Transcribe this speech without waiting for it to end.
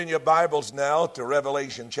In your Bibles now to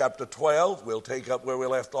Revelation chapter 12. We'll take up where we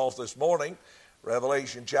left off this morning.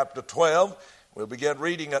 Revelation chapter 12. We'll begin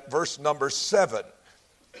reading at verse number 7.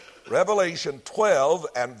 Revelation 12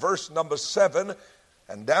 and verse number 7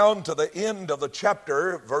 and down to the end of the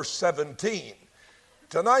chapter, verse 17.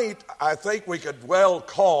 Tonight, I think we could well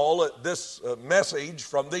call this message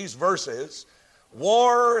from these verses,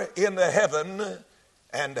 War in Heaven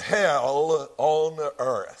and Hell on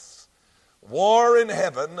Earth. War in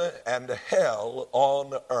heaven and hell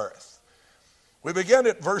on earth. We begin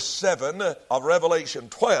at verse 7 of Revelation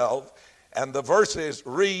 12, and the verses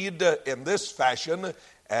read in this fashion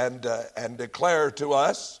and declare to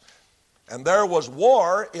us, "And there was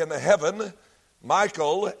war in heaven.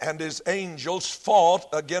 Michael and his angels fought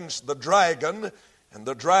against the dragon, and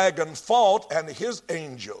the dragon fought and his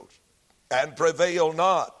angels, and prevailed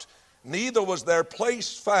not. Neither was their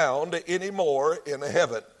place found any more in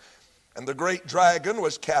heaven. And the great dragon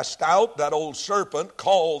was cast out, that old serpent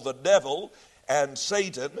called the devil and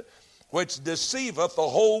Satan, which deceiveth the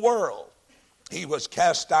whole world. He was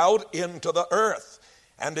cast out into the earth,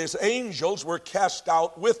 and his angels were cast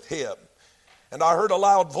out with him. And I heard a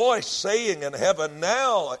loud voice saying in heaven,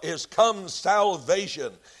 Now is come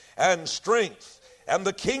salvation and strength, and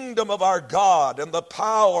the kingdom of our God, and the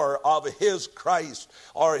power of his Christ,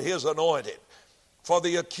 or his anointed. For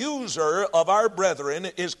the accuser of our brethren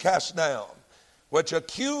is cast down, which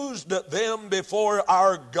accused them before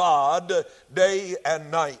our God day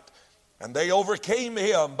and night. And they overcame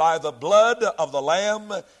him by the blood of the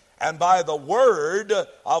Lamb and by the word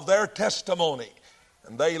of their testimony.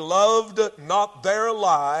 And they loved not their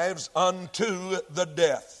lives unto the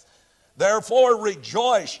death. Therefore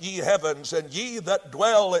rejoice, ye heavens, and ye that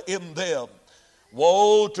dwell in them.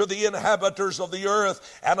 Woe to the inhabitants of the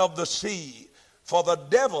earth and of the sea! For the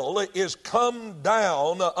devil is come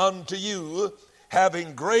down unto you,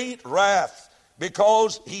 having great wrath,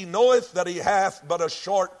 because he knoweth that he hath but a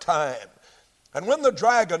short time. And when the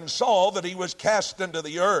dragon saw that he was cast into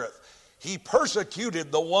the earth, he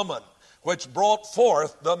persecuted the woman, which brought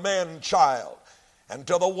forth the man-child. And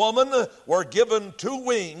to the woman were given 2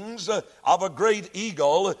 wings of a great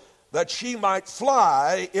eagle, that she might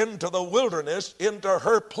fly into the wilderness, into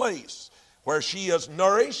her place, where she is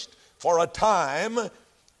nourished for a time,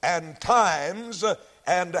 and times,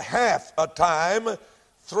 and half a time,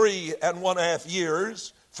 3.5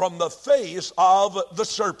 years, from the face of the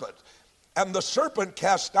serpent. And the serpent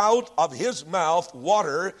cast out of his mouth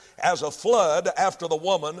water as a flood after the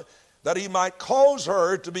woman, that he might cause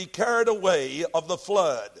her to be carried away of the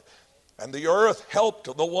flood. And the earth helped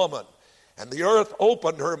the woman, and the earth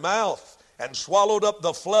opened her mouth, and swallowed up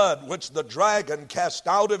the flood which the dragon cast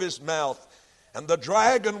out of his mouth. And the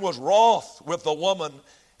dragon was wroth with the woman,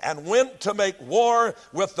 and went to make war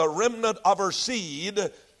with the remnant of her seed,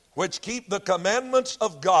 which keep the commandments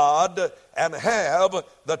of God, and have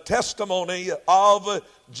the testimony of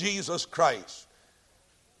Jesus Christ."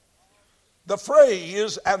 The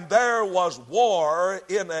phrase, "and there was war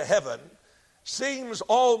in heaven," seems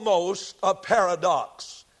almost a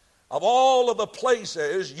paradox. Of all of the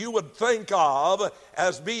places you would think of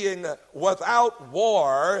as being without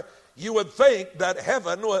war, you would think that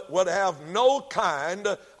heaven would have no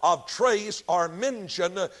kind of trace or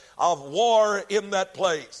mention of war in that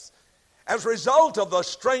place. As a result of the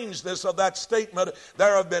strangeness of that statement,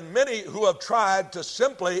 there have been many who have tried to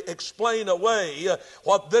simply explain away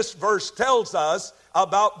what this verse tells us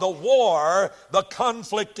about the war, the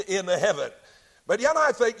conflict in heaven. But yet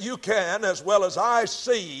I think you can, as well as I,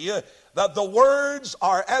 see that the words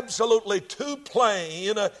are absolutely too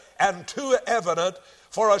plain and too evident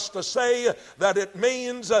for us to say that it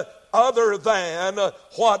means other than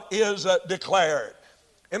what is declared.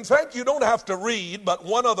 In fact, you don't have to read but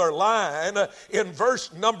one other line in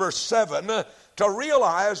verse number 7 to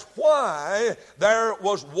realize why there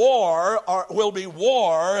was war, or will be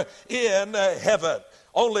war in heaven.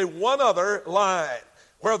 Only one other line,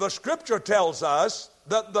 where the scripture tells us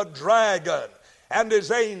that the dragon and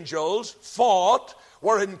his angels fought,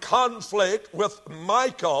 were in conflict with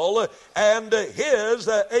Michael and his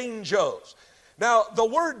angels. Now, the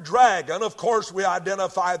word dragon, of course, we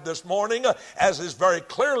identified this morning, as is very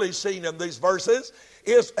clearly seen in these verses,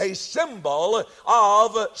 is a symbol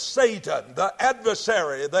of Satan, the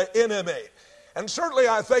adversary, the enemy. And certainly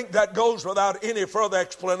I think that goes without any further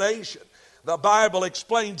explanation. The Bible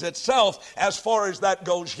explains itself as far as that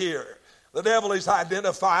goes here. The devil is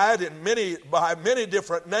identified by many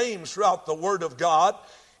different names throughout the Word of God.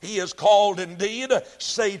 He is called indeed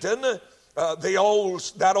Satan,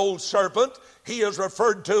 that old serpent. He is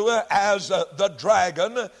referred to as the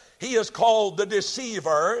dragon. He is called the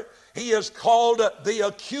deceiver. He is called the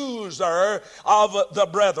accuser of the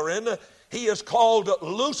brethren. He is called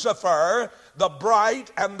Lucifer, the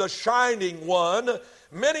bright and the shining one.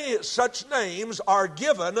 Many such names are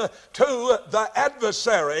given to the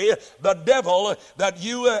adversary, the devil, that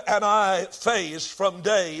you and I face from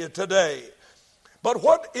day to day. But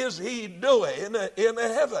what is he doing in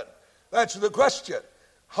heaven? That's the question.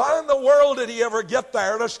 How in the world did he ever get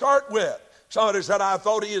there to start with? Somebody said, I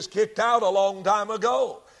thought he was kicked out a long time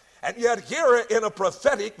ago. And yet here in a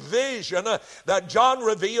prophetic vision that John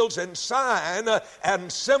reveals in sign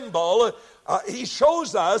and symbol, he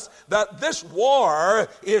shows us that this war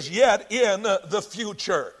is yet in the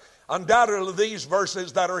future. Undoubtedly, these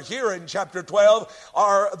verses that are here in chapter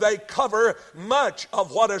 12 they cover much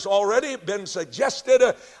of what has already been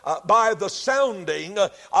suggested by the sounding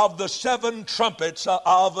of the 7 trumpets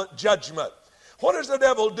of judgment. What is the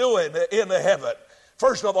devil doing in heaven?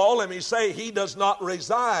 First of all, let me say he does not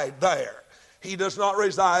reside there. He does not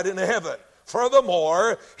reside in heaven.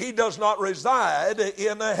 Furthermore, he does not reside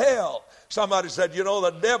in hell. Somebody said, you know, the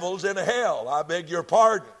devil's in hell. I beg your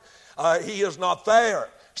pardon. He is not there.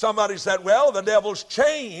 Somebody said, well, the devil's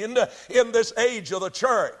chained in this age of the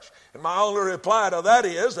church. And my only reply to that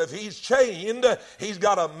is, if he's chained, he's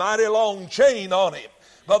got a mighty long chain on him.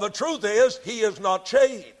 But the truth is, he is not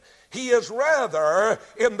chained. He is rather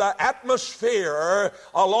in the atmosphere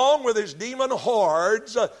along with his demon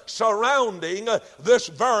hordes surrounding this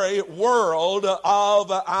very world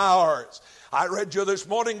of ours. I read you this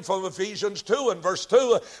morning from Ephesians 2 and verse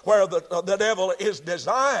 2 where the devil is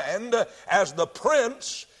designed as the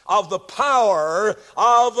prince of the power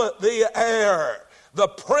of the air. The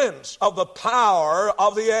prince of the power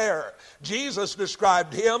of the air. Jesus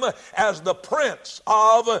described him as the prince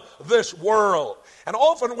of this world. And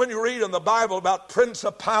often when you read in the Bible about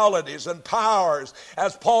principalities and powers,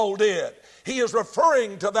 as Paul did, he is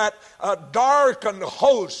referring to that darkened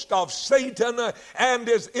host of Satan and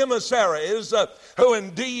his emissaries who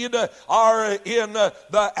indeed are in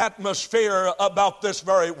the atmosphere about this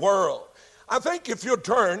very world. I think if you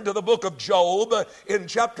turn to the book of Job in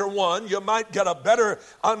chapter 1, you might get a better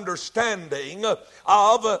understanding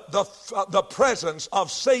of the presence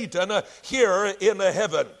of Satan here in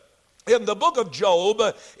heaven. In the book of Job,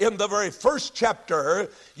 in the very first chapter,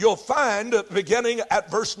 you'll find, beginning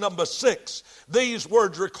at verse number 6, these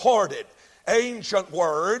words recorded, ancient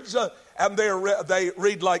words, and they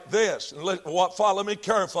read like this. Follow me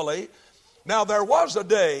carefully. Now there was a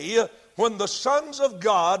day when the sons of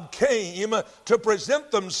God came to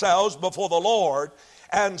present themselves before the Lord,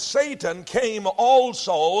 and Satan came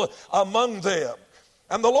also among them.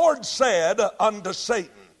 And the Lord said unto Satan,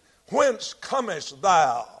 Whence comest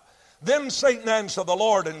thou? Then Satan answered the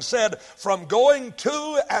Lord and said, From going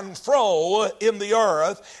to and fro in the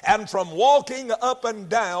earth, and from walking up and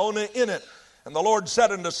down in it. And the Lord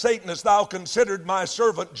said unto Satan, Hast thou considered my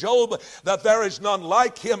servant Job, that there is none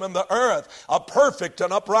like him in the earth, a perfect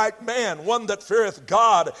and upright man, one that feareth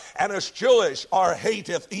God, and escheweth or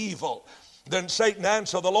hateth evil? Then Satan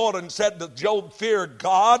answered the Lord and said, Doth Job fear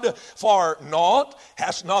God for naught?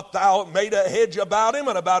 Hast not thou made a hedge about him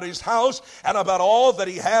and about his house and about all that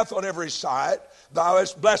he hath on every side? Thou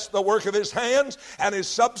hast blessed the work of his hands, and his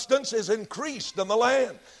substance is increased in the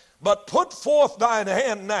land. But put forth thine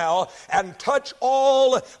hand now, and touch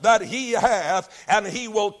all that he hath, and he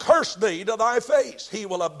will curse thee to thy face. He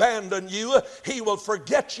will abandon you, he will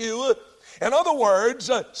forget you. In other words,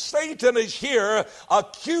 Satan is here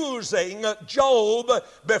accusing Job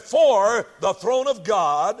before the throne of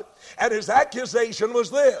God, and his accusation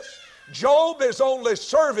was this: Job is only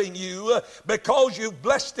serving you because you've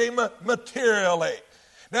blessed him materially.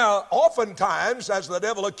 Now, oftentimes, as the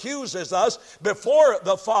devil accuses us before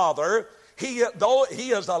the Father, though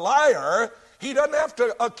he is a liar, he doesn't have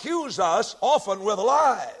to accuse us often with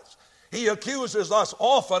lies. He accuses us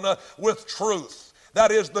often with truth.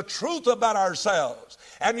 That is the truth about ourselves.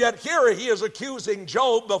 And yet here he is accusing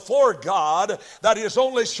Job before God that he is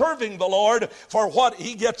only serving the Lord for what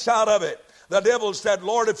he gets out of it. The devil said,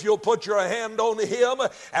 Lord, if you'll put your hand on him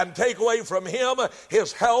and take away from him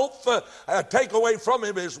his health, take away from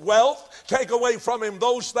him his wealth, take away from him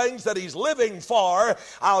those things that he's living for,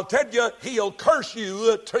 I'll tell you, he'll curse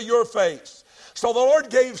you to your face. So the Lord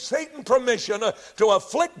gave Satan permission to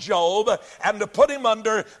afflict Job and to put him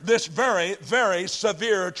under this very, very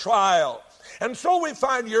severe trial. And so we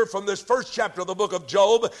find here from this first chapter of the book of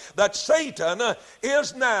Job that Satan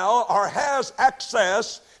is now, or has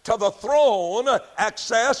access to the throne,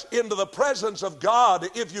 access into the presence of God,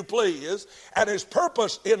 if you please. And his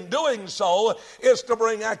purpose in doing so is to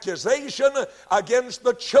bring accusation against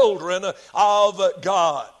the children of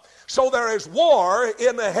God. So there is war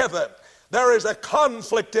in heaven. There is a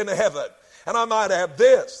conflict in heaven. And I might add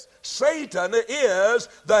this: Satan is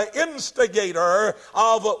the instigator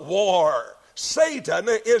of war. Satan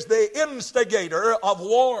is the instigator of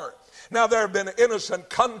war. Now, there have been innocent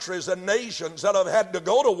countries and nations that have had to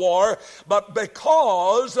go to war, but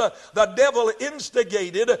because the devil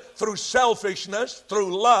instigated through selfishness,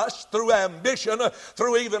 through lust, through ambition,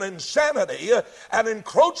 through even insanity, an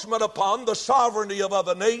encroachment upon the sovereignty of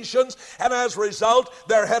other nations, and as a result,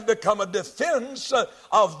 there had to come a defense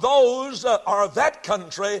of those or that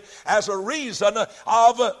country as a reason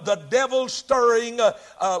of the devil stirring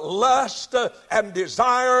lust and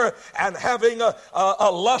desire and having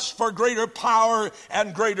a lust for greater power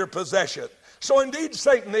and greater possession. So indeed,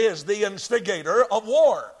 Satan is the instigator of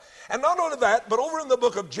war. And not only that, but over in the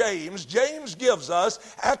book of James, James gives us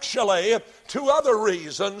actually two other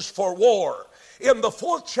reasons for war. In the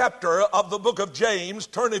 4th chapter of the book of James,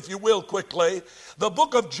 turn if you will quickly, the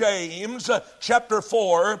book of James, chapter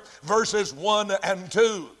 4, verses 1 and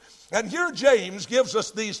 2. And here James gives us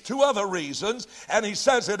these two other reasons, and he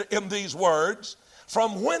says it in these words: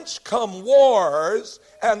 "From whence come wars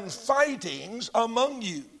and fightings among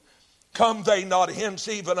you? Come they not hence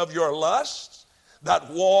even of your lusts, that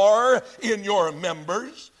war in your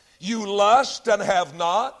members? You lust and have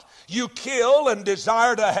not. You kill and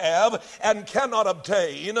desire to have and cannot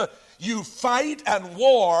obtain. You fight and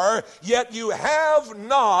war, yet you have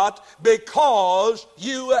not because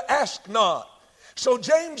you ask not." So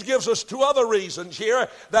James gives us two other reasons here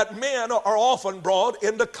that men are often brought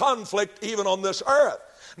into conflict even on this earth.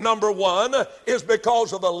 Number one is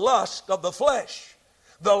because of the lust of the flesh.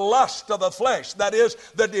 The lust of the flesh, that is,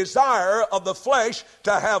 the desire of the flesh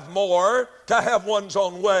to have more, to have one's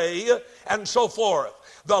own way, and so forth.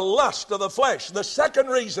 The lust of the flesh. The second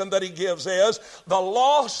reason that he gives is the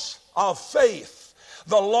loss of faith.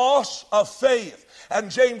 The loss of faith. And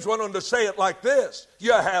James went on to say it like this: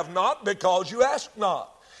 "You have not because you ask not."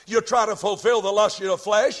 You try to fulfill the lust of your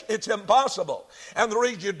flesh, it's impossible. And the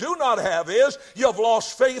reason you do not have is you've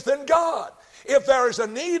lost faith in God. If there is a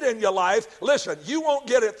need in your life, listen, you won't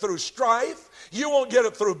get it through strife. You won't get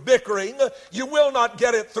it through bickering. You will not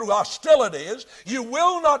get it through hostilities. You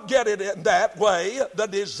will not get it in that way. The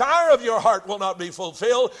desire of your heart will not be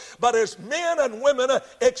fulfilled. But as men and women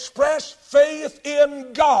express faith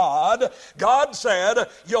in God, God said,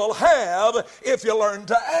 you'll have if you learn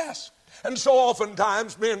to ask. And so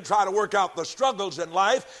oftentimes men try to work out the struggles in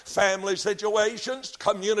life, family situations,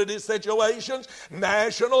 community situations,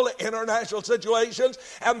 national, international situations,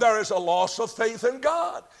 and there is a loss of faith in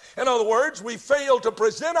God. In other words, we fail to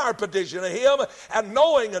present our petition to Him and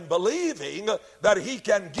knowing and believing that He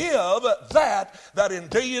can give that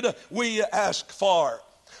indeed we ask for.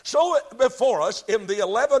 So before us in the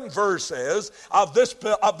 11 verses of this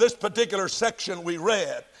particular section we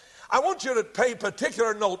read, I want you to pay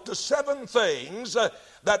particular note to 7 things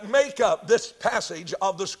that make up this passage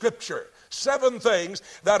of the Scripture. 7 things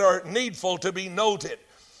that are needful to be noted.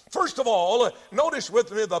 First of all, notice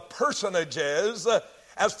with me the personages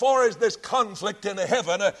as far as this conflict in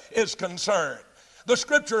heaven is concerned. The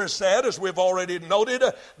Scripture has said, as we've already noted,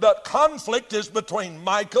 that conflict is between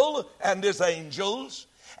Michael and his angels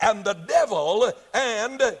and the devil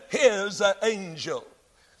and his angel.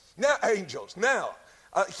 Now,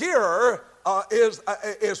 here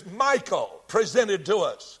is Michael presented to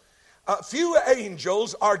us. Few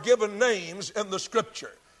angels are given names in the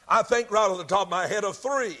Scripture. I think right on the top of my head of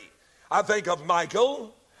 3. I think of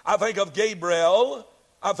Michael, I think of Gabriel,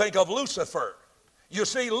 I think of Lucifer. You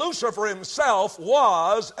see, Lucifer himself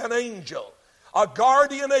was an angel, a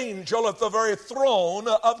guardian angel at the very throne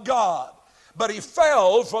of God. But he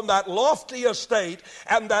fell from that lofty estate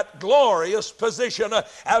and that glorious position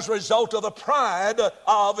as a result of the pride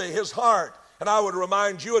of his heart. And I would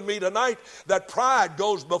remind you and me tonight that pride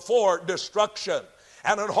goes before destruction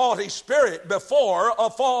and an haughty spirit before a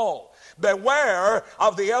fall. Beware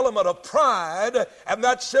of the element of pride, and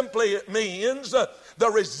that simply means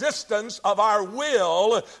the resistance of our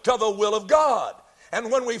will to the will of God. And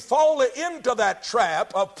when we fall into that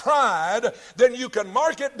trap of pride, then you can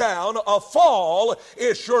mark it down, a fall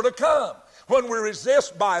is sure to come. When we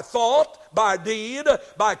resist by thought, by deed,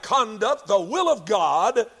 by conduct, the will of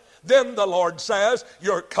God, then the Lord says,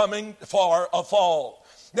 you're coming for a fall.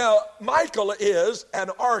 Now, Michael is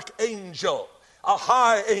an archangel, a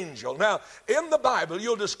high angel. Now, in the Bible,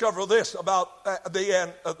 you'll discover this about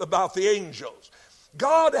the angels.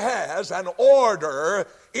 God has an order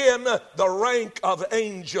in the rank of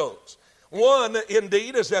angels. One,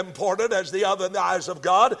 indeed, is important as the other in the eyes of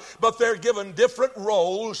God, but they're given different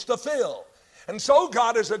roles to fill. And so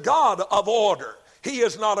God is a God of order. He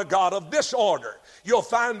is not a God of disorder. You'll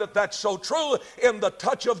find that that's so true in the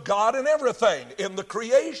touch of God in everything, in the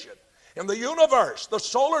creation, in the universe, the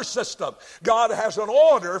solar system. God has an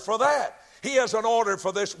order for that. He has an order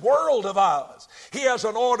for this world of ours. He has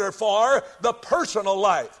an order for the personal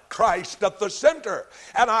life, Christ at the center,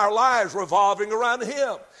 and our lives revolving around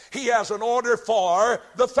Him. He has an order for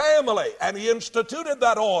the family, and He instituted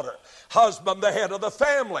that order. Husband, the head of the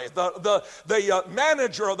family, the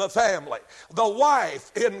manager of the family, the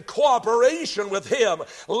wife in cooperation with him,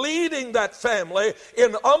 leading that family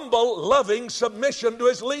in humble, loving submission to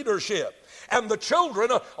his leadership. And the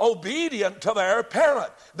children obedient to their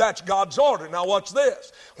parent. That's God's order. Now watch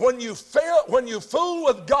this. When you fool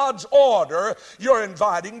with God's order, you're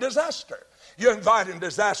inviting disaster. You're inviting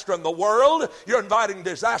disaster in the world. You're inviting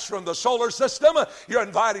disaster in the solar system. You're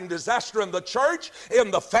inviting disaster in the church,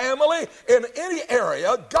 in the family, in any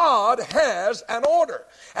area. God has an order.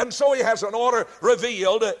 And so He has an order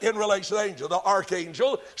revealed in relation to the angel. The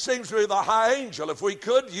archangel seems to be the high angel. If we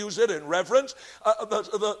could use it in reference,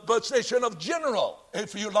 the position of general,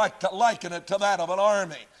 if you like to liken it to that of an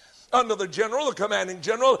army. Under the general, the commanding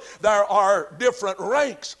general, there are different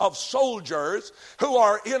ranks of soldiers who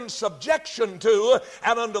are in subjection to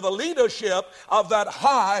and under the leadership of that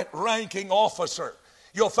high-ranking officer.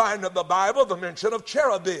 You'll find in the Bible the mention of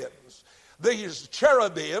cherubims. These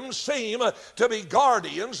cherubims seem to be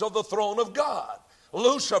guardians of the throne of God.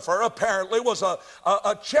 Lucifer apparently was a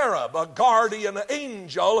cherub, a guardian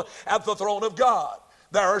angel at the throne of God.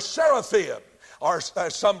 There are seraphim, or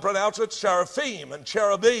some pronounce it seraphim and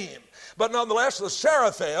cherubim. But nonetheless, the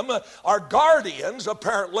seraphim are guardians,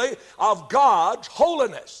 apparently, of God's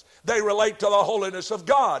holiness. They relate to the holiness of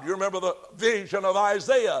God. You remember the vision of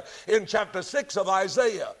Isaiah in chapter 6 of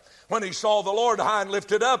Isaiah, when he saw the Lord high and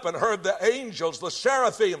lifted up and heard the angels, the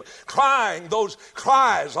seraphim, crying those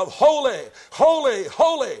cries of holy, holy,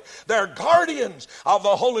 holy. They're guardians of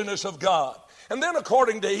the holiness of God. And then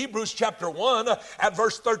according to Hebrews chapter 1 at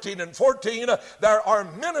verse 13 and 14, there are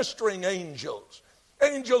ministering angels.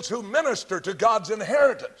 Angels who minister to God's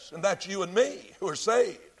inheritance. And that's you and me who are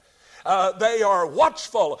saved. They are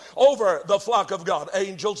watchful over the flock of God.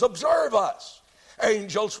 Angels observe us.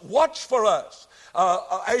 Angels watch for us.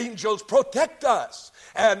 Angels protect us.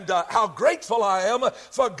 And how grateful I am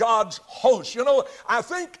for God's host. You know, I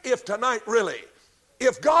think if tonight really,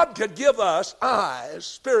 if God could give us eyes,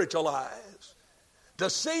 spiritual eyes, to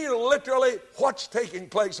see literally what's taking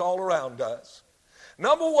place all around us.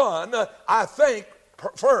 Number one, I think,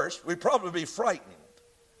 first, we'd probably be frightened.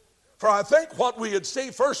 For I think what we would see,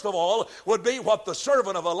 first of all, would be what the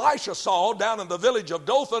servant of Elisha saw down in the village of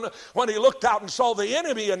Dothan when he looked out and saw the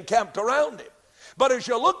enemy encamped around him. But as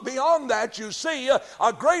you look beyond that, you see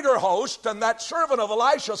a greater host, and that servant of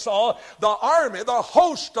Elisha saw the army, the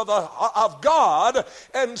host of God,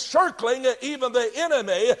 encircling even the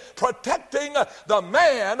enemy, protecting the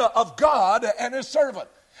man of God and his servant.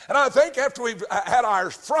 And I think after we've had our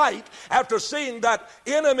fright, after seeing that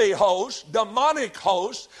enemy host, demonic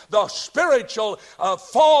host, the spiritual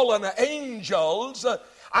fallen angels,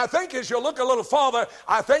 I think as you look a little farther,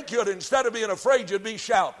 I think you'd, instead of being afraid, you'd be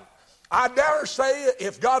shouting. I dare say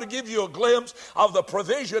if God would give you a glimpse of the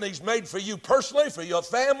provision He's made for you personally, for your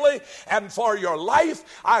family, and for your life,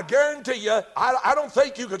 I guarantee you, I don't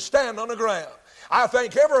think you could stand on the ground. I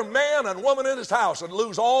think every man and woman in this house would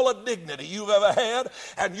lose all the dignity you've ever had,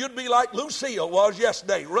 and you'd be like Lucille was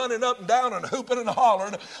yesterday, running up and down and hooping and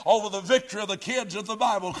hollering over the victory of the kids at the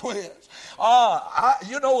Bible quiz. That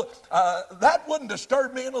wouldn't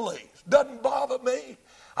disturb me in the least. Doesn't bother me.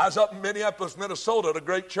 I was up in Minneapolis, Minnesota, at a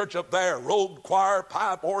great church up there, robed choir,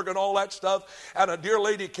 pipe, organ, all that stuff. And a dear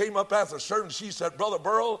lady came up after service. She said, Brother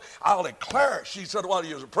Burrell, I'll declare. She said, while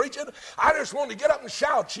you was preaching, I just wanted to get up and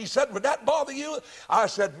shout. She said, would that bother you? I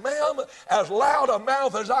said, ma'am, as loud a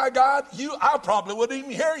mouth as I got, I probably wouldn't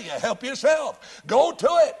even hear you. Help yourself. Go to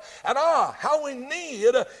it. And how we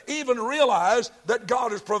need even realize that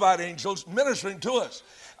God has provided angels ministering to us.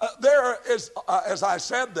 There is, as I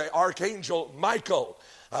said, the archangel Michael,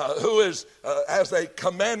 who is as a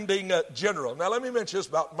commanding general. Now let me mention this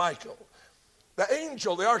about Michael.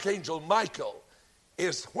 The archangel Michael,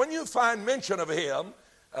 is when you find mention of him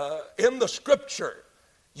in the scripture,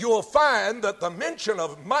 you will find that the mention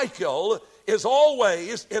of Michael is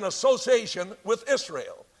always in association with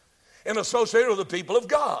Israel, in association with the people of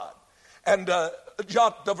God. And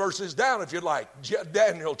jot the verses down if you'd like.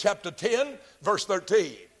 Daniel chapter 10, verse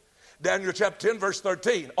 13. Daniel chapter 10, verse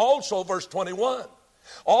 13. Also verse 21.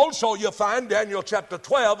 Also, you'll find Daniel chapter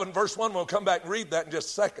 12 and verse 1. We'll come back and read that in just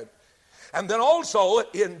a second. And then also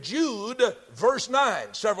in Jude, verse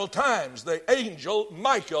 9, several times the angel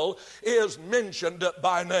Michael is mentioned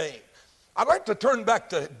by name. I'd like to turn back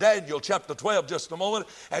to Daniel chapter 12 just a moment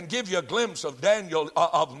and give you a glimpse of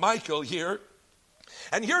Michael here.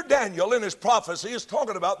 And here Daniel in his prophecy is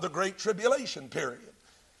talking about the Great Tribulation period.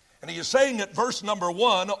 And he is saying at verse number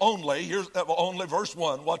 1 only, here's only verse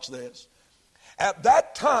 1, watch this. At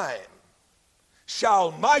that time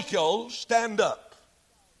shall Michael stand up,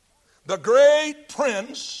 the great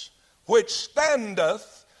prince which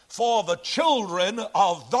standeth for the children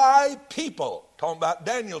of thy people. Talking about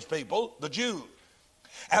Daniel's people, the Jews.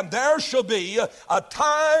 And there shall be a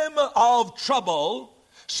time of trouble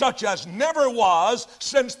such as never was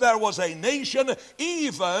since there was a nation,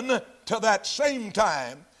 even to that same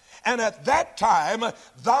time. And at that time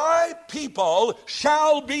thy people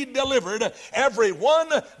shall be delivered, every one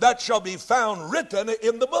that shall be found written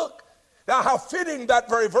in the book. Now how fitting that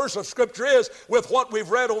very verse of Scripture is with what we've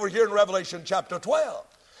read over here in Revelation chapter 12.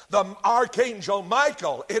 The archangel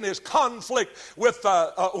Michael in his conflict with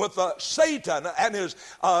Satan and his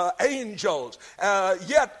angels,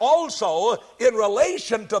 yet also in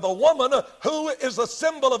relation to the woman who is the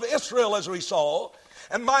symbol of Israel, as we saw.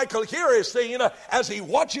 And Michael here is seen as he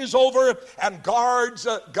watches over and guards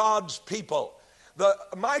God's people.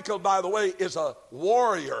 Michael, by the way, is a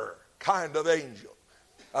warrior kind of angel.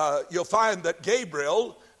 You'll find that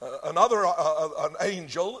Gabriel, an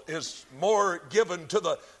angel, is more given to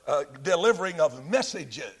the delivering of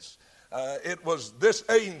messages. It was this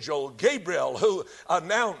angel, Gabriel, who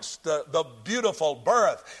announced the beautiful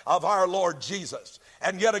birth of our Lord Jesus.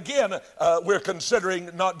 And yet again, we're considering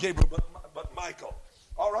not Gabriel, but Michael.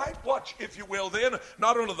 All right, watch, if you will, then,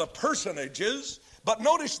 not only the personages, but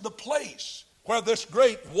notice the place where this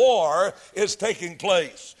great war is taking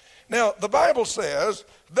place. Now, the Bible says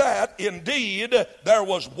that indeed there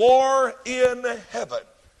was war in heaven.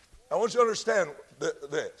 I want you to understand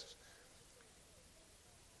this.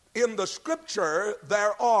 In the Scripture,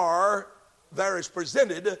 there is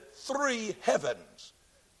presented three heavens.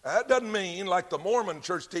 That doesn't mean, like the Mormon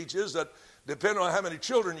church teaches, that depending on how many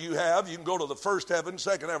children you have, you can go to the first heaven,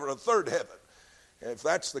 second heaven, or third heaven. If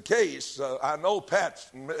that's the case, I know Pat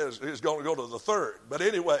is going to go to the third. But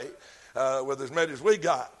anyway, with as many as we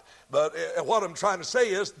got. But what I'm trying to say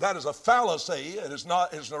is that is a fallacy. It's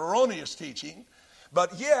an erroneous teaching.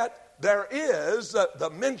 But yet, there is the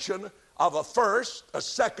mention of a first, a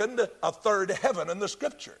second, a third heaven in the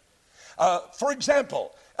Scripture. For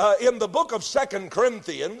example, in the book of 2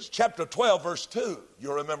 Corinthians, chapter 12, verse 2,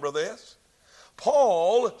 you remember this?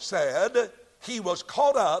 Paul said he was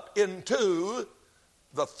caught up into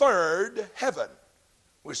the third heaven.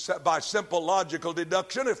 By simple logical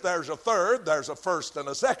deduction, if there's a third, there's a first and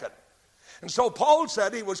a second. And so Paul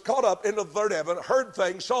said he was caught up into the third heaven, heard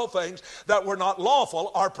things, saw things that were not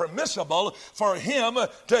lawful or permissible for him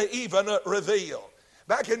to even reveal.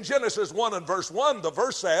 Back in Genesis 1 and verse 1, the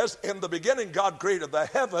verse says, in the beginning God created the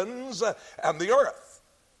heavens and the earth.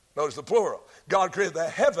 Notice the plural. God created the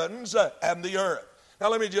heavens and the earth. Now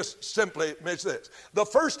let me just simply mention this. The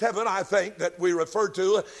first heaven, I think, that we refer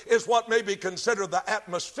to is what may be considered the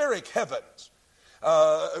atmospheric heavens.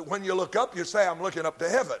 When you look up, you say, I'm looking up to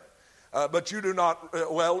heaven. But you do not,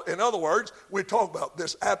 in other words, we talk about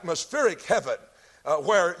this atmospheric heaven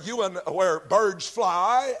where birds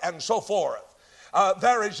fly and so forth.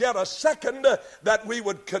 There is yet a second that we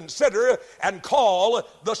would consider and call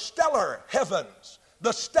the stellar heavens.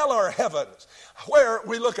 The stellar heavens, where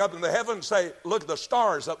we look up in the heavens and say, look at the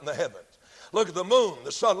stars up in the heavens. Look at the moon,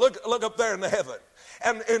 the sun, look up there in the heaven.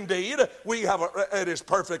 And indeed, it is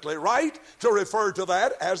perfectly right to refer to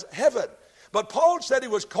that as heaven. But Paul said he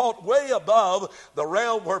was caught way above the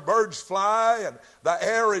realm where birds fly and the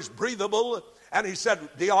air is breathable. And he said,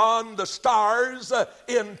 beyond the stars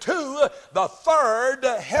into the third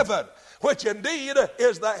heaven, which indeed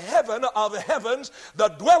is the heaven of heavens, the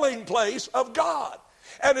dwelling place of God.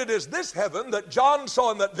 And it is this heaven that John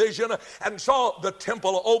saw in that vision and saw the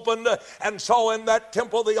temple opened and saw in that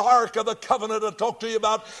temple the Ark of the Covenant I talked to you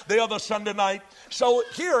about the other Sunday night. So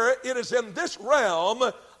here it is in this realm,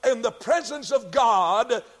 in the presence of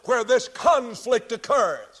God, where this conflict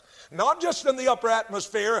occurs. Not just in the upper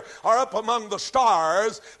atmosphere or up among the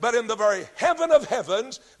stars, but in the very heaven of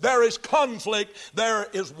heavens, there is conflict, there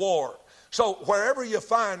is war. So wherever you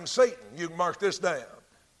find Satan, you can mark this down,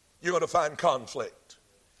 you're going to find conflict.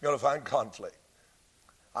 You're going to find conflict.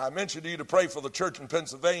 I mentioned to you to pray for the church in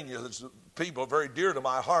Pennsylvania. There's people very dear to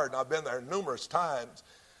my heart, and I've been there numerous times,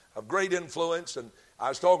 of great influence. And I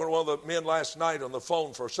was talking to one of the men last night on the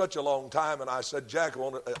phone for such a long time, and I said, Jack,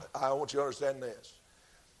 I want you to understand this.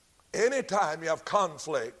 Anytime you have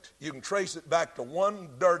conflict, you can trace it back to one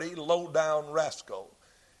dirty, low-down rascal,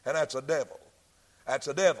 and that's a devil. That's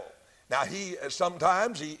a devil. Now,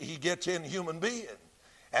 sometimes he gets in human beings,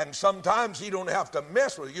 and sometimes he don't have to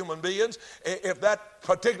mess with human beings if that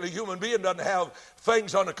particular human being doesn't have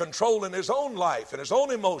things under control in his own life and his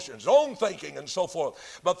own emotions, his own thinking, and so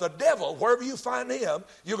forth. But the devil, wherever you find him,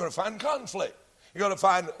 you're going to find conflict. You're going to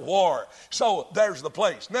find war. So there's the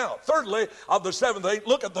place. Now, thirdly, of the seventh thing,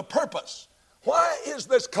 look at the purpose. Why is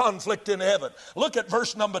this conflict in heaven? Look at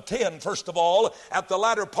verse number 10, first of all, at the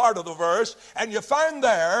latter part of the verse, and you find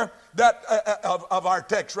there that, of our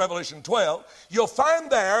text, Revelation 12, you'll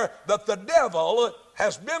find there that the devil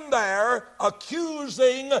has been there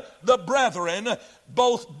accusing the brethren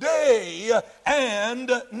both day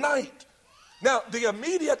and night. Now, the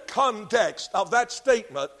immediate context of that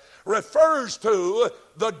statement refers to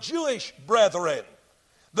the Jewish brethren.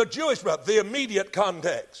 The Jewish brethren, the immediate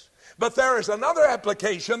context. But there is another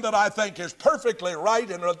application that I think is perfectly right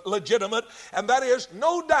and legitimate, and that is,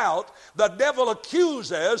 no doubt, the devil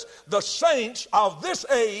accuses the saints of this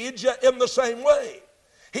age in the same way.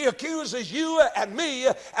 He accuses you and me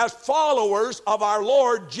as followers of our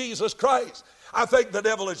Lord Jesus Christ. I think the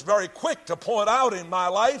devil is very quick to point out in my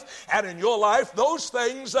life and in your life those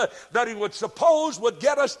things that he would suppose would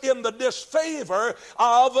get us in the disfavor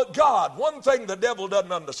of God. One thing the devil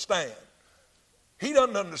doesn't understand. He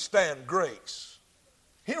doesn't understand grace.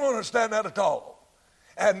 He don't understand that at all.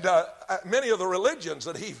 And many of the religions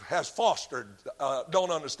that he has fostered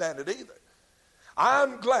don't understand it either.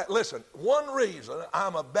 I'm glad, listen, one reason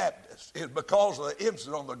I'm a Baptist is because of the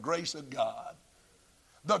emphasis on the grace of God.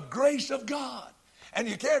 The grace of God. And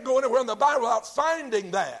you can't go anywhere in the Bible without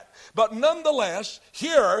finding that. But nonetheless,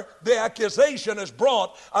 here the accusation is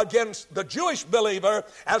brought against the Jewish believer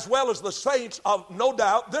as well as the saints of, no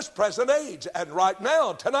doubt, this present age. And right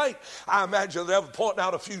now, tonight, I imagine they're pointing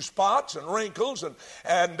out a few spots and wrinkles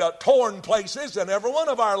and torn places in every one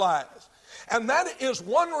of our lives. And that is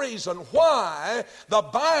one reason why the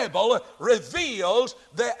Bible reveals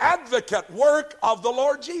the advocate work of the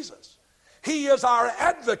Lord Jesus. He is our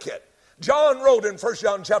advocate. John wrote in 1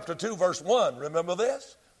 John chapter 2, verse 1, remember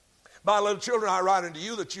this? My little children, I write unto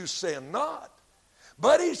you that you sin not.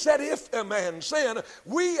 But he said, if a man sin,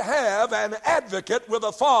 we have an advocate with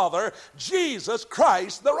the Father, Jesus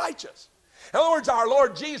Christ the righteous. In other words, our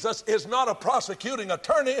Lord Jesus is not a prosecuting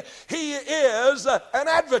attorney. He is an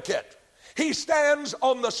advocate. He stands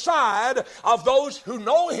on the side of those who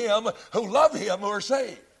know him, who love him, who are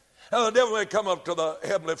saved. Now, the devil may come up to the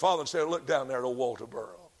Heavenly Father and say, look down there at old Walter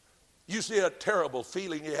Burrow. You see that terrible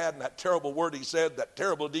feeling he had and that terrible word he said, that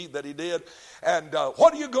terrible deed that he did. And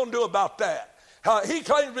what are you going to do about that? He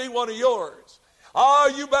claims to be one of yours.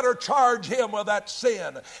 Oh, you better charge him with that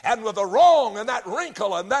sin and with the wrong and that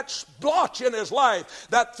wrinkle and that splotch in his life,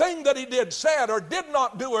 that thing that he did, said, or did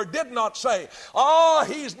not do or did not say. Oh,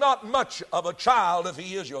 he's not much of a child if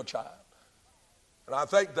he is your child. And I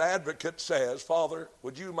think the advocate says, Father,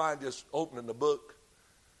 would you mind just opening the book?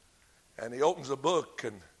 And he opens the book,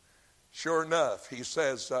 and sure enough, he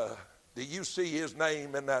says, do you see his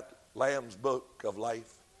name in that Lamb's book of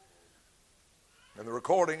life? And the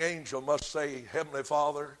recording angel must say, Heavenly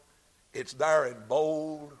Father, it's there in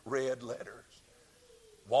bold red letters.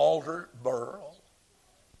 Walter Burrell,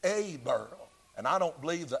 A. Burrell. And I don't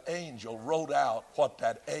believe the angel wrote out what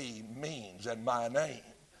that A means in my name.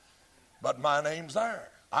 But my name's there.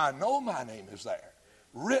 I know my name is there.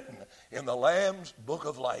 Written in the Lamb's book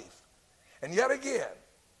of life. And yet again,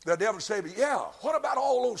 the devil say, yeah, what about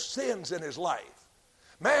all those sins in his life?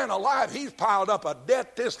 Man alive, he's piled up a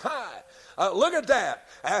debt this high. Look at that.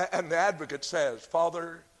 And the advocate says,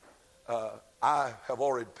 Father, I have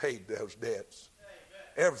already paid those debts.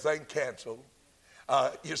 Everything canceled.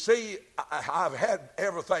 You see, I've had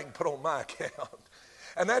everything put on my account.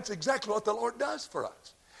 And that's exactly what the Lord does for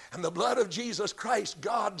us. And the blood of Jesus Christ,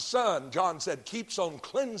 God's Son, John said, keeps on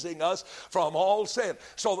cleansing us from all sin.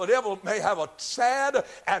 So the devil may have a sad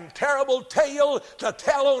and terrible tale to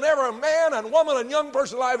tell on every man and woman and young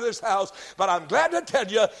person alive in this house. But I'm glad to tell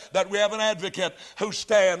you that we have an advocate who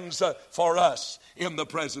stands for us in the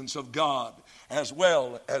presence of God, as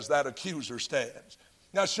well as that accuser stands.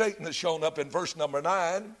 Now, Satan has shown up in verse number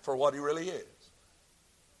 9 for what he really is.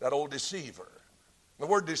 That old deceiver. The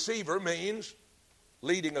word deceiver means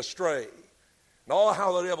leading astray. And all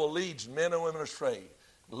how the devil leads men and women astray.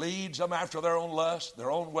 Leads them after their own lust, their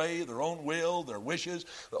own way, their own will, their wishes.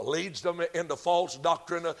 Leads them into false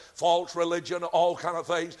doctrine, false religion, all kind of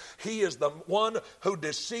things. He is the one who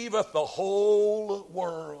deceiveth the whole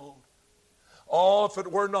world. Oh, if it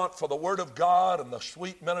were not for the Word of God and the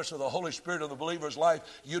sweet minister of the Holy Spirit in the believer's life,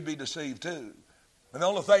 you'd be deceived too. And the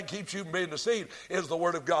only thing keeps you from being deceived is the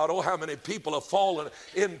Word of God. Oh, how many people have fallen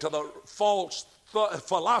into the false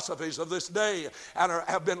philosophies of this day and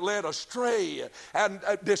have been led astray and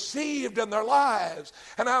deceived in their lives.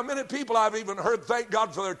 And how many people I've even heard, thank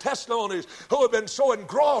God for their testimonies, who have been so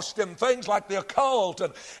engrossed in things like the occult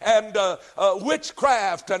and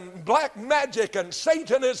witchcraft and black magic and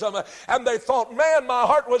Satanism, and they thought, man, my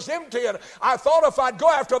heart was empty, and I thought if I'd go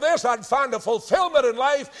after this, I'd find a fulfillment in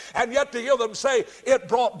life, and yet to hear them say, it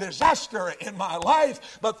brought disaster in my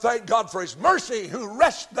life, but thank God for His mercy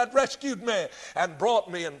that rescued me and brought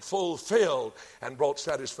me and fulfilled and brought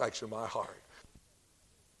satisfaction in my heart.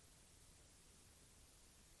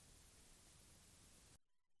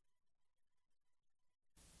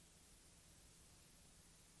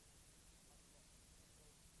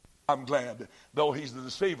 I'm glad, though he's the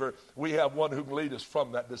deceiver, we have one who can lead us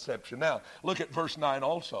from that deception. Now, look at verse 9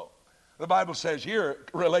 also. The Bible says here,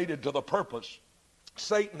 related to the purpose,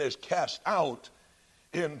 Satan is cast out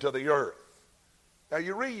into the earth. Now,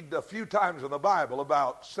 you read a few times in the Bible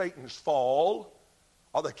about Satan's fall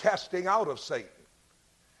or the casting out of Satan.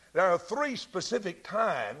 There are three specific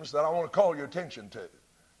times that I want to call your attention to.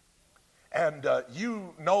 And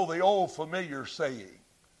you know the old familiar saying,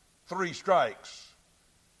 3 strikes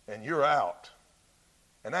and you're out.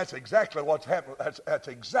 And that's exactly what's happened. That's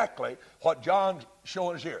exactly what John's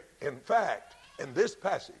showing us here. In fact, in this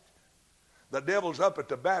passage, the devil's up at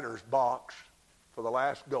the batter's box for the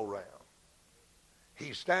last go-round.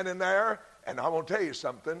 He's standing there, and I want to tell you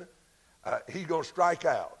something. He's going to strike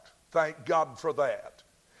out. Thank God for that.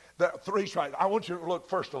 There are 3 strikes. I want you to look,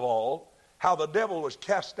 first of all, how the devil was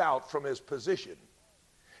cast out from his position.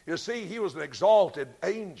 You see, he was an exalted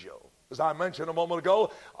angel. As I mentioned a moment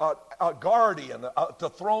ago, a guardian at the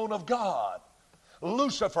throne of God.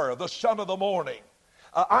 Lucifer, the son of the morning.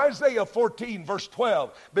 Isaiah 14, verse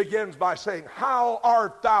 12, begins by saying, how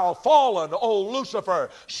art thou fallen, O Lucifer,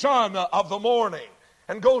 son of the morning?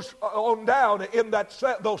 And goes on down in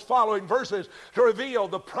those following verses to reveal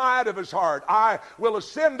the pride of his heart. I will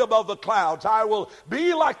ascend above the clouds. I will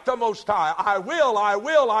be like the Most High. I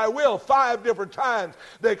will. 5 different times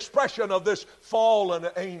the expression of this fallen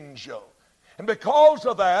angel. And because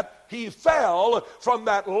of that, he fell from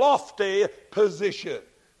that lofty position.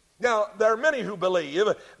 Now, there are many who believe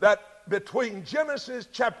that between Genesis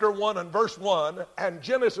chapter 1 and verse 1 and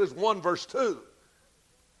Genesis 1 verse 2,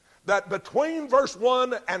 that between verse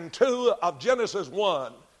 1 and 2 of Genesis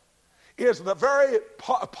 1 is the very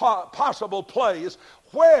possible place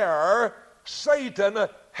where Satan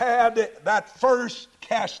had that first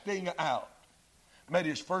casting out, made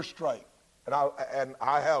his first strike. And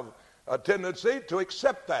I have a tendency to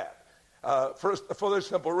accept that for this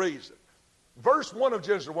simple reason. Verse 1 of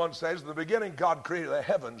Genesis 1 says, in the beginning God created the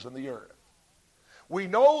heavens and the earth. We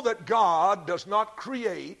know that God does not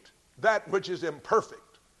create that which is imperfect.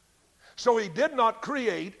 So he did not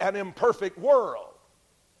create an imperfect world.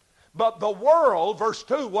 But the world, verse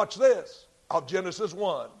 2, watch this, of Genesis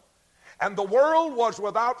 1. And the world was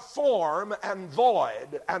without form and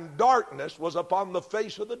void, and darkness was upon the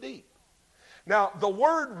face of the deep. Now, the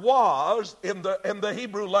word was in the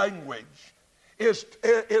Hebrew language is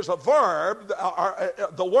a verb.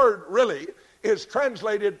 The word really is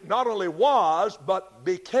translated not only was, but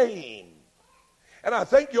became. And I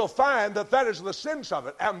think you'll find that that is the sense of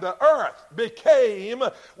it. And the earth became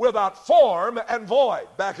without form and void.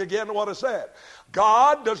 Back again to what I said.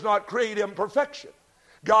 God does not create imperfection.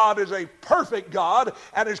 God is a perfect God,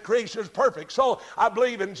 and his creation is perfect. So I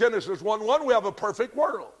believe in Genesis 1:1 we have a perfect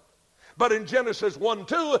world. But in Genesis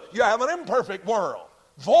 1:2 you have an imperfect world.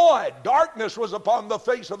 Void, darkness was upon the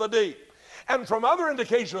face of the deep. And from other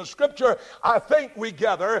indications of Scripture, I think we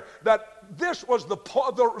gather that this was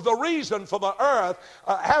the reason for the earth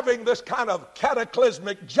having this kind of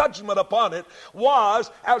cataclysmic judgment upon it was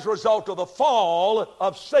as a result of the fall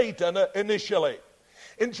of Satan initially.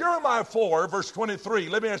 In Jeremiah 4, verse 23,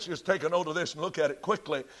 let me ask you to take a note of this and look at it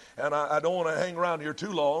quickly, and I don't want to hang around here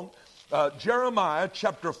too long. Jeremiah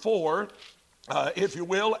chapter 4, if you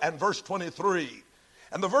will, and verse 23.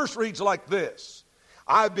 And the verse reads like this.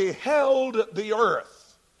 I beheld the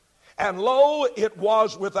earth, and lo, it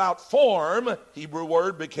was without form. Hebrew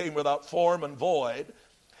word became without form and void.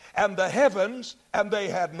 And the heavens, and they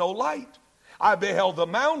had no light. I beheld the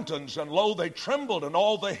mountains, and lo, they trembled, and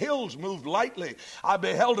all the hills moved lightly. I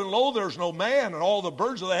beheld, and lo, there's no man, and all the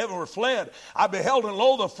birds of the heaven were fled. I beheld, and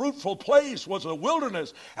lo, the fruitful place was a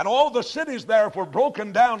wilderness, and all the cities there were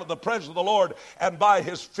broken down at the presence of the Lord, and by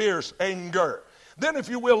his fierce anger. Then, if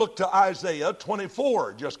you will, look to Isaiah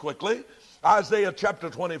 24, just quickly. Isaiah chapter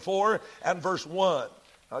 24 and verse 1.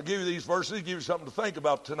 I'll give you these verses, give you something to think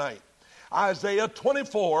about tonight. Isaiah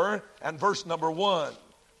 24 and verse number 1.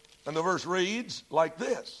 And the verse reads like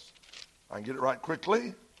this. I can get it right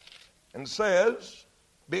quickly. And says,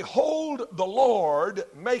 Behold, the Lord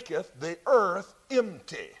maketh the earth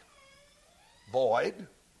empty, void,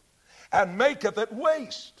 and maketh it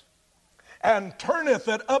waste, and turneth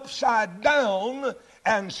it upside down,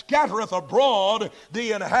 and scattereth abroad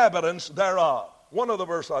the inhabitants thereof. One other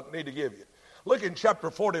verse I need to give you. Look in chapter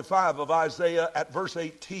 45 of Isaiah at verse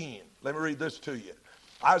 18. Let me read this to you.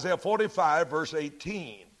 Isaiah 45, verse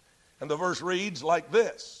 18. And the verse reads like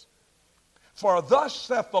this. For thus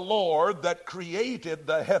saith the Lord that created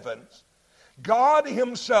the heavens, God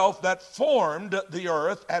himself that formed the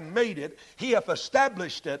earth and made it, he hath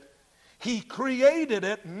established it. He created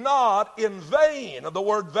it not in vain. The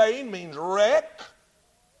word vain means wreck.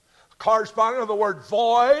 Corresponding to the word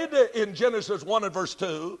void in Genesis 1 and verse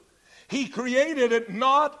 2. He created it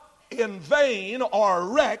not in vain or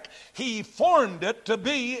wreck. He formed it to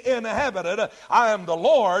be inhabited. I am the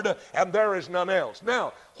Lord, and there is none else.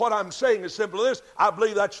 Now, what I'm saying is simply this. I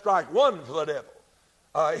believe that's strike one for the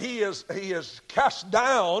devil. He is cast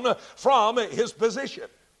down from his position.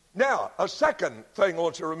 Now, a second thing I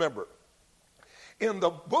want you to remember. In the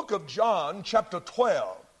book of John, chapter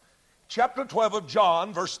 12 of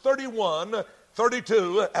John, verse 31,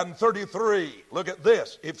 32, and 33. Look at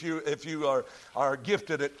this, if you are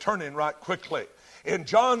gifted at turning right quickly. In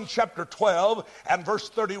John chapter 12 and verse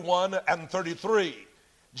 31 and 33,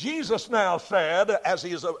 Jesus now said, as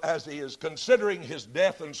he is considering his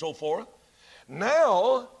death and so forth,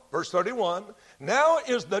 now, verse 31, now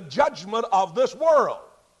is the judgment of this world.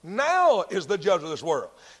 Now is the judgment of this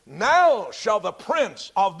world. Now shall the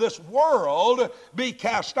prince of this world be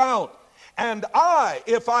cast out. And I,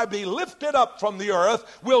 if I be lifted up from the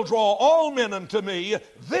earth, will draw all men unto me.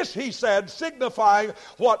 This he said, signifying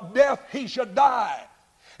what death he should die.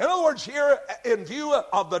 In other words, here, in view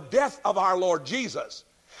of the death of our Lord Jesus,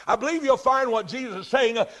 I believe you'll find what Jesus is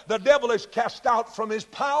saying, the devil is cast out from his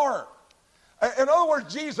power. In other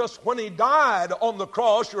words, Jesus, when he died on the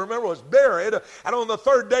cross, you remember, was buried, and on the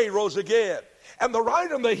third day rose again. And the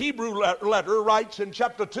writer in the Hebrew letter writes in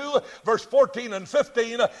chapter 2, verse 14 and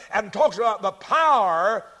 15, and talks about the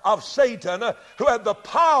power of Satan, who had the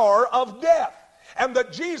power of death. And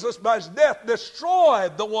that Jesus, by his death,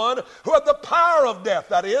 destroyed the one who had the power of death.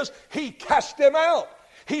 That is, he cast him out.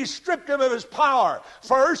 He stripped him of his power.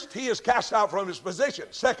 First, he is cast out from his position.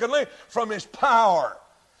 Secondly, from his power.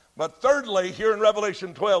 But thirdly, here in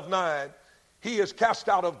Revelation 12:9, he is cast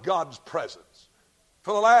out of God's presence.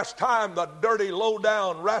 For the last time, the dirty,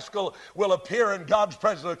 low-down rascal will appear in God's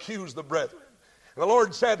presence and accuse the brethren. And the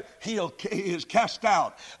Lord said he is cast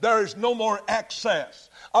out. There is no more access.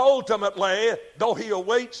 Ultimately, though he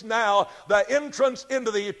awaits now the entrance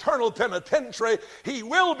into the eternal penitentiary, he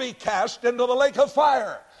will be cast into the lake of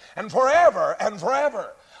fire. And forever,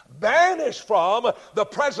 banished from the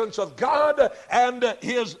presence of God and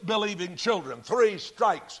his believing children. 3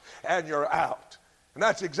 strikes and you're out. And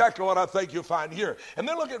that's exactly what I think you'll find here. And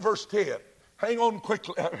then look at verse 10. Hang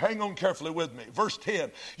on carefully with me. Verse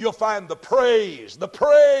 10, you'll find the praise.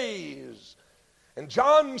 And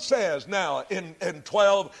John says now in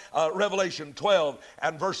Revelation 12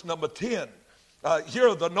 and verse number 10,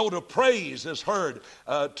 here the note of praise is heard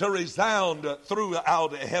to resound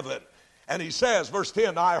throughout heaven. And he says, verse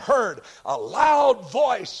 10, I heard a loud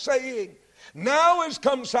voice saying, now is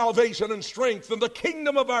come salvation and strength and the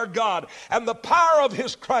kingdom of our God and the power of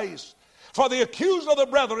his Christ. For the accuser of the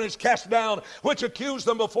brethren is cast down, which accused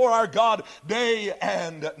them before our God day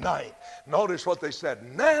and night. Notice what they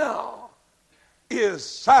said. Now is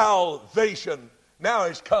salvation. Now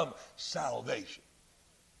has come salvation.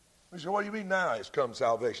 We said, what do you mean now has come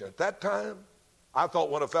salvation? At that time, I thought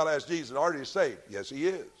when a fellow asked Jesus, are you saved? Yes, he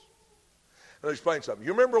is. Let me explain something.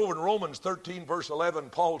 You remember over in Romans 13, verse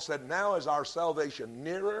 11, Paul said, now is our salvation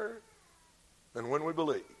nearer than when we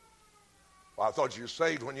believe. Well, I thought you were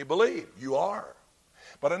saved when you believe. You are.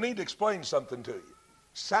 But I need to explain something to you.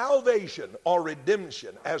 Salvation or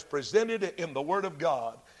redemption, as presented in the Word of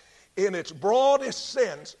God, in its broadest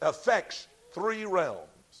sense, affects 3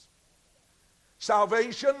 realms.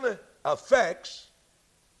 Salvation affects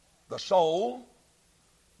the soul,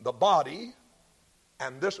 the body,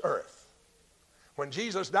 and this earth. When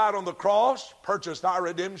Jesus died on the cross, purchased our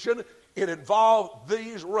redemption, it involved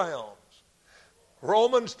these realms.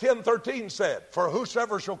 Romans 10:13 said, for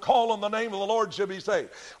whosoever shall call on the name of the Lord shall be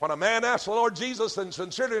saved. When a man asks the Lord Jesus and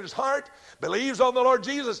sincerely in his heart, believes on the Lord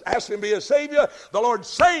Jesus, asks him to be his Savior, the Lord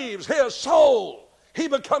saves his soul. He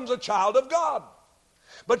becomes a child of God.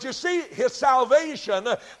 But you see, his salvation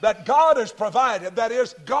that God has provided, that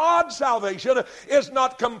is, God's salvation, is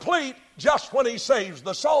not complete just when he saves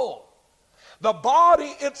the soul. The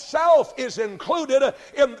body itself is included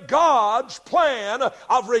in God's plan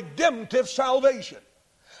of redemptive salvation.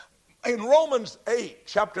 In Romans 8,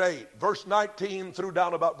 chapter 8, verse 19 through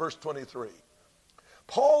down about verse 23,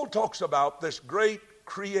 Paul talks about this great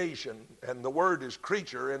creation, and the word is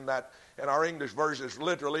creature in our English version is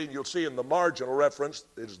literally, and you'll see in the marginal reference,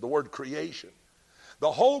 is the word creation.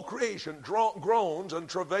 The whole creation groans and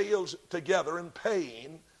travails together in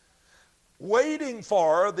pain, waiting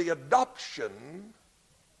for the adoption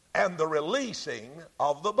and the releasing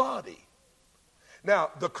of the body. Now,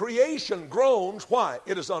 the creation groans. Why?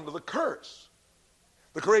 It is under the curse.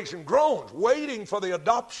 The creation groans, waiting for the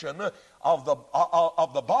adoption of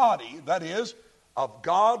the body, that is, of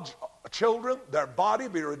God's children, their body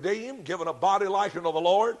be redeemed, given a body like unto the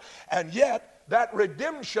Lord. And yet, that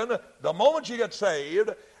redemption, the moment you get saved,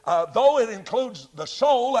 though it includes the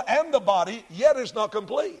soul and the body, yet is not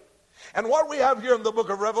complete. And what we have here in the book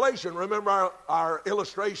of Revelation, remember our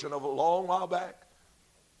illustration of a long while back?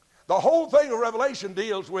 The whole thing of Revelation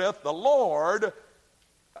deals with the Lord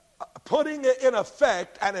putting in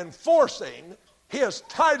effect and enforcing his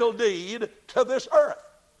title deed to this earth.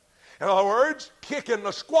 In other words, kicking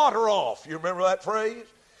the squatter off. You remember that phrase?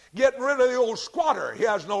 Getting rid of the old squatter. He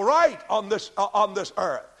has no right on this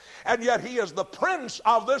earth. And yet he is the prince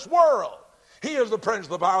of this world. He is the prince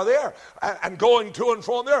of the power of the air, and going to and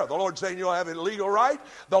fro in the earth. The Lord saying you'll have a legal right.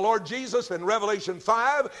 The Lord Jesus in Revelation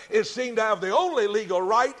 5 is seen to have the only legal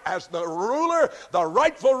right as the ruler, the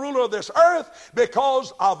rightful ruler of this earth,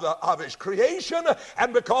 because of his creation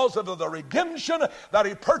and because of the redemption that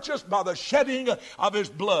he purchased by the shedding of his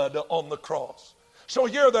blood on the cross. So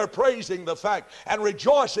here they're praising the fact and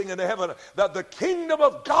rejoicing in heaven that the kingdom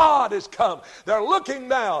of God is come. They're looking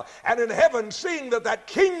now and in heaven seeing that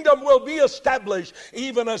kingdom will be established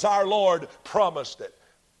even as our Lord promised it.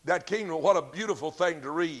 That kingdom, what a beautiful thing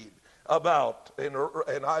to read about in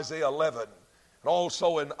Isaiah 11 and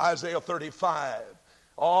also in Isaiah 35.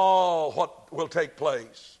 Oh, what will take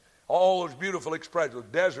place. All those beautiful expressions,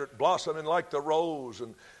 the desert blossoming like the rose,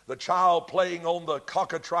 and the child playing on the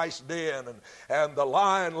cockatrice den, and the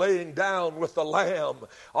lion laying down with the lamb.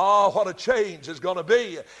 Oh, what a change is going to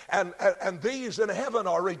be. And these in heaven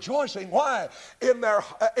are rejoicing. Why? In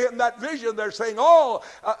that vision they're saying, oh,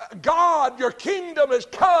 God, your kingdom has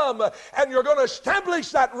come, and you're going to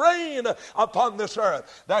establish that reign upon this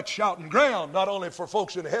earth. That's shouting ground, not only for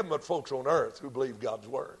folks in heaven, but folks on earth who believe God's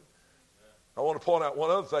word. I want to point out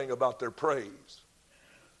one other thing about their praise.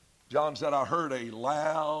 John said, I heard a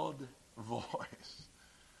loud voice.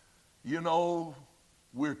 You know,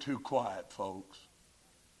 we're too quiet, folks.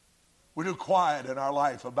 We're too quiet in our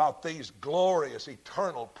life about these glorious,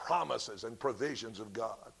 eternal promises and provisions of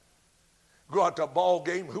God. Go out to a ball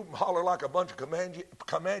game, hoop and holler like a bunch of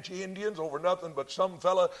Comanche Indians over nothing but some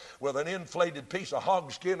fella with an inflated piece of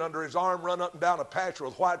hog skin under his arm run up and down a patch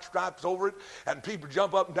with white stripes over it, and people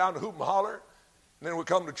jump up and down and hoop and holler. And then we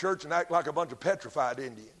come to church and act like a bunch of petrified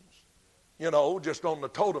Indians, you know, just on the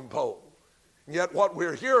totem pole. And yet what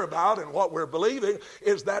we're here about and what we're believing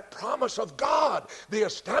is that promise of God, the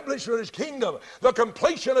establishment of his kingdom, the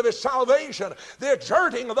completion of his salvation, the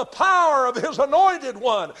exerting of the power of his anointed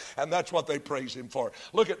one. And that's what they praise him for.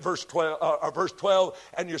 Look at verse 12,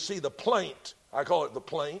 and you see the plaint. I call it the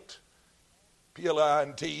plaint,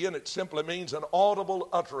 P-L-I-N-T, and it simply means an audible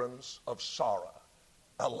utterance of sorrow,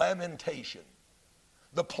 a lamentation.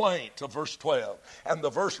 The plaint of verse 12. And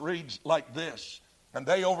the verse reads like this. And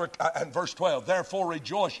verse 12, therefore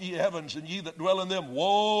rejoice ye heavens and ye that dwell in them.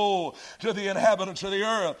 Woe to the inhabitants of the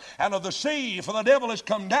earth and of the sea, for the devil is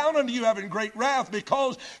come down unto you having great wrath,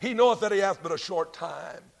 because he knoweth that he hath but a short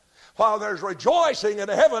time. While there's rejoicing in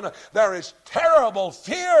heaven, there is terrible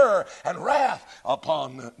fear and wrath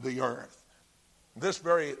upon the earth. This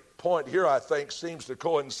very point here, I think, seems to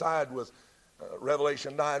coincide with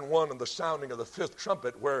Revelation 9:1 and the sounding of the fifth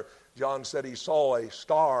trumpet, where John said he saw a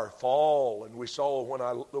star fall. And we saw,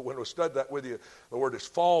 when we studied that with you, the word is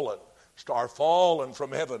fallen. Star fallen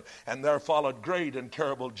from heaven. And there followed great and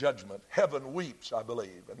terrible judgment. Heaven weeps, I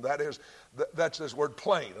believe. And that's this word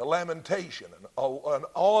plain, a lamentation, an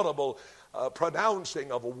audible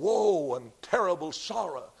pronouncing of woe and terrible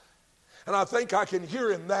sorrow. And I think I can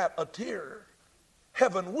hear in that a tear.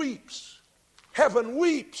 Heaven weeps. Heaven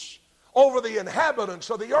weeps over the inhabitants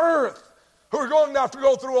of the earth who are going to have to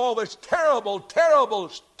go through all this terrible,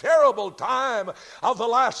 terrible, terrible time of the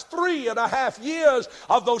last 3.5 years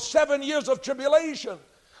of those 7 years of tribulation.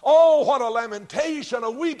 Oh, what a lamentation,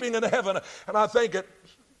 a weeping in heaven. And I think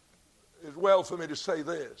it's well for me to say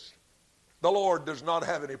this. The Lord does not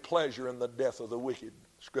have any pleasure in the death of the wicked,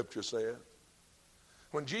 Scripture says.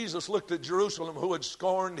 When Jesus looked at Jerusalem, who had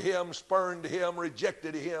scorned him, spurned him,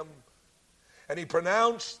 rejected him, and he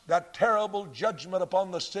pronounced that terrible judgment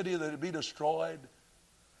upon the city that would be destroyed,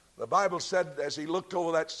 the Bible said as he looked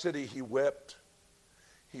over that city, he wept.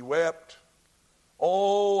 He wept.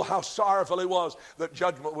 Oh, how sorrowful he was that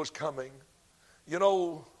judgment was coming. You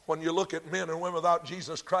know, when you look at men and women without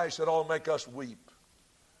Jesus Christ, it all make us weep.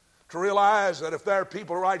 To realize that if there are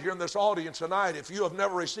people right here in this audience tonight, if you have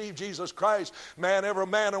never received Jesus Christ, man, every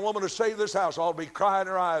man and woman who saved this house ought to be crying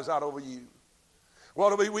their eyes out over you. We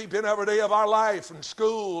ought to be weeping every day of our life in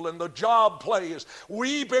school and the job place,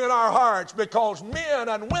 weeping in our hearts because men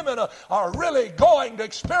and women are really going to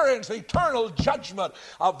experience the eternal judgment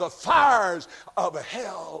of the fires of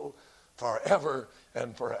hell forever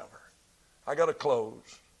and forever. I got to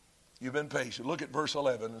close. You've been patient. Look at verse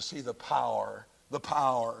 11 and see the power. The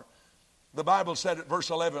power. The Bible said at verse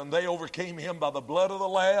 11, they overcame him by the blood of the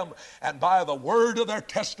Lamb and by the word of their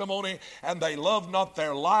testimony, and they loved not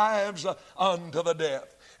their lives unto the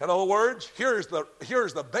death. In other words, here's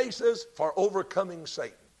the basis for overcoming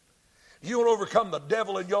Satan. You want to overcome the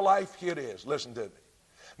devil in your life? Here it is. Listen to me.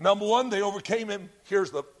 Number one, they overcame him.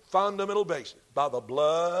 Here's the fundamental basis. By the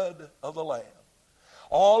blood of the Lamb.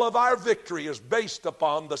 All of our victory is based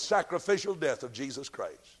upon the sacrificial death of Jesus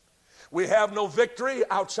Christ. We have no victory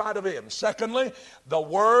outside of him. Secondly, the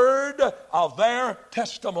word of their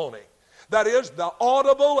testimony. That is, the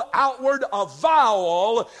audible, outward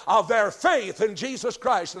avowal of their faith in Jesus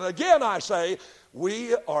Christ. And again I say,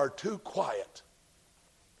 we are too quiet.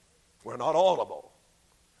 We're not audible.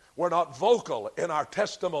 We're not vocal in our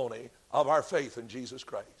testimony of our faith in Jesus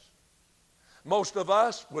Christ. Most of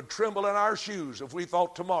us would tremble in our shoes if we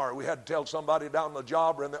thought tomorrow we had to tell somebody down the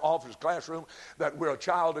job or in the office classroom that we're a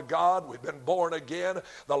child of God, we've been born again,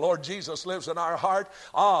 the Lord Jesus lives in our heart.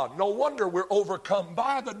 No wonder we're overcome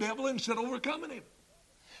by the devil instead of overcoming him.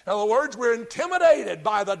 In other words, we're intimidated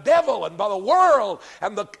by the devil and by the world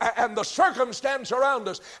and the circumstance around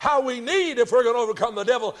us. How we need, if we're going to overcome the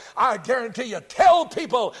devil, I guarantee you, tell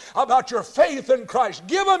people about your faith in Christ.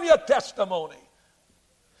 Give them your testimony.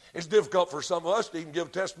 It's difficult for some of us to even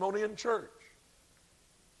give testimony in church,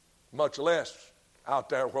 much less out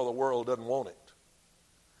there where the world doesn't want it.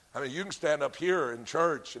 I mean, you can stand up here in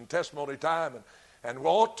church in testimony time, and we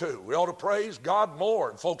ought to. We ought to praise God more.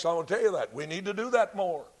 And folks, I want to tell you that. We need to do that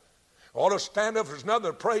more. We ought to stand up, if there's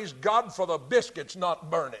nothing, praise God for the biscuits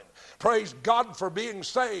not burning. Praise God for being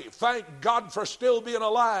saved. Thank God for still being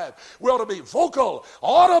alive. We ought to be vocal,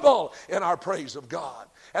 audible in our praise of God.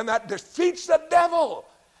 And that defeats the devil.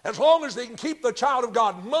 As long as they can keep the child of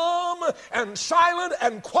God mum and silent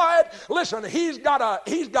and quiet, listen, he's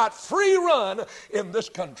got free run in this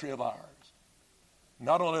country of ours.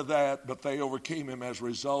 Not only that, but they overcame him as a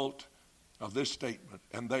result of this statement.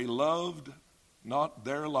 And they loved not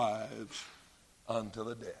their lives unto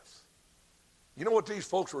the death. You know what these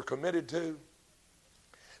folks were committed to?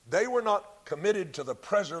 They were not committed to the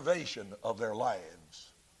preservation of their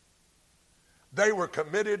lives. They were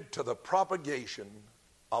committed to the propagation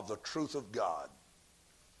of the truth of God.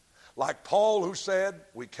 Like Paul, who said,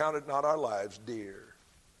 we counted not our lives dear.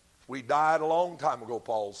 We died a long time ago,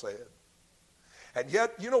 Paul said. And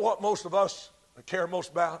yet, you know what most of us care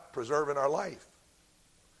most about? Preserving our life.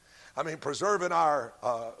 I mean, preserving our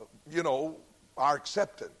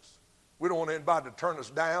acceptance. We don't want anybody to turn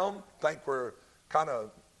us down, think we're kind of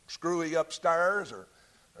screwy upstairs or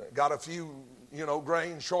got a few,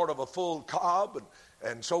 grains short of a full cob.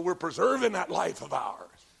 And so we're preserving that life of ours.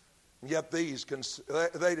 Yet these,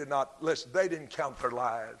 they did not, listen, they didn't count their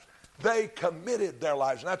lives. They committed their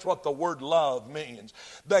lives. And that's what the word love means.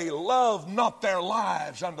 They loved not their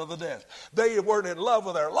lives unto the death. They weren't in love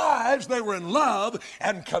with their lives. They were in love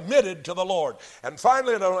and committed to the Lord. And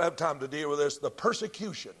finally, and I don't have time to deal with this, the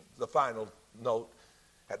persecution, the final note,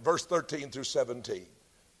 at verse 13 through 17.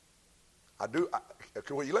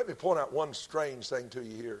 Will you let me point out one strange thing to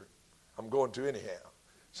you here? I'm going to anyhow.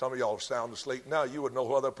 Some of y'all sound asleep now. You would know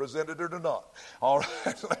whether I presented it or not. All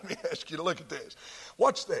right, let me ask you to look at this.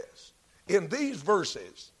 Watch this. In these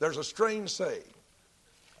verses, there's a strange saying.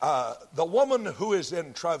 The woman who is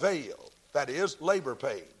in travail, that is, labor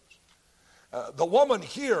pains. The woman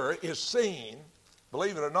here is seen,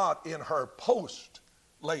 believe it or not, in her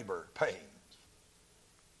post-labor pains.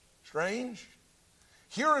 Strange?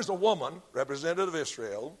 Here is a woman, representative of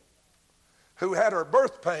Israel, who had her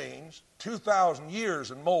birth pains 2,000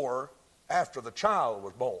 years and more after the child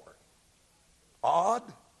was born. Odd?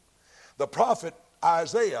 The prophet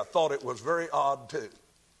Isaiah thought it was very odd too.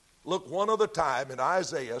 Look one other time in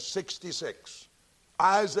Isaiah 66.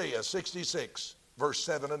 Isaiah 66, verse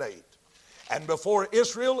 7 and 8. And before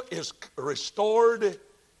Israel is restored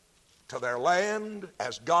to their land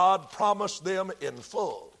as God promised them in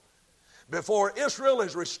full, before Israel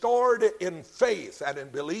is restored in faith and in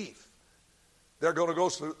belief, they're going to go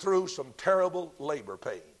through some terrible labor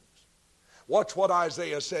pains. Watch what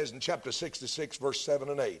Isaiah says in chapter 66, verse 7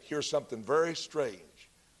 and 8. Here's something very strange.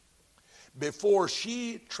 Before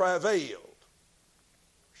she travailed,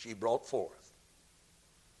 she brought forth.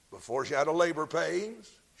 Before she had a labor pains,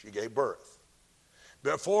 she gave birth.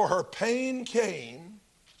 Before her pain came,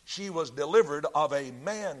 she was delivered of a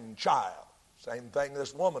man-child. Same thing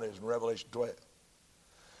this woman is in Revelation 12.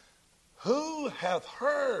 Who hath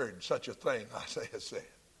heard such a thing, Isaiah said.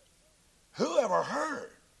 Who ever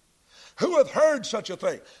heard? Who hath heard such a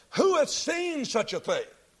thing? Who hath seen such a thing?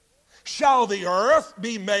 Shall the earth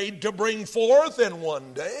be made to bring forth in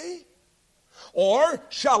one day? Or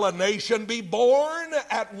shall a nation be born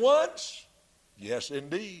at once? Yes,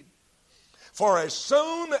 indeed. For as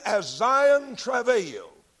soon as Zion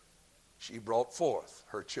travailed, she brought forth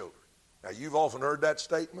her children. Now, you've often heard that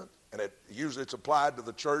statement, and usually it's applied to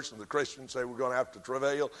the church, and the Christians say we're going to have to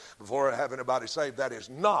travail before I have anybody saved. That is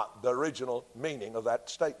not the original meaning of that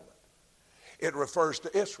statement. It refers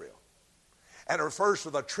to Israel. And it refers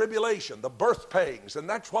to the tribulation, the birth pangs. And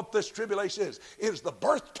that's what this tribulation is the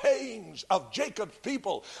birth pangs of Jacob's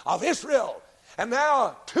people, of Israel. And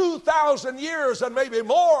now 2,000 years and maybe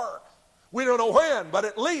more, we don't know when, but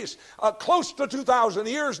at least close to 2,000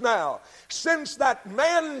 years now, since that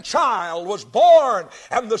man-child was born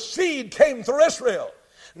and the seed came through Israel.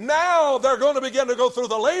 Now they're going to begin to go through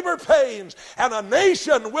the labor pains, and a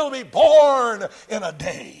nation will be born in a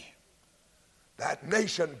day. That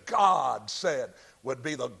nation, God said, would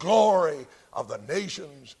be the glory of the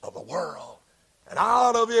nations of the world. And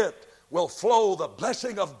out of it will flow the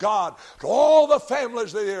blessing of God to all the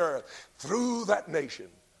families of the earth through that nation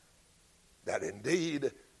that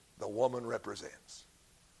indeed the woman represents.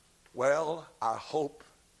 Well, I hope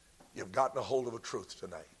you've gotten a hold of a truth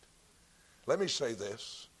tonight. Let me say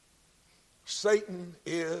this. Satan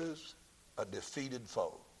is a defeated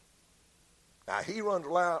foe. Now, he runs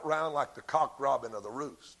around like the cock robin of the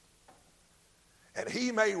roost. And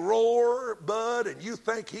he may roar, bud, and you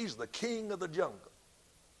think he's the king of the jungle.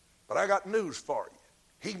 But I got news for you.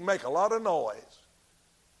 He can make a lot of noise,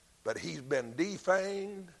 but he's been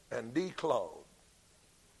defanged and declawed.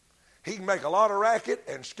 He can make a lot of racket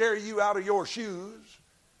and scare you out of your shoes,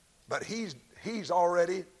 but he's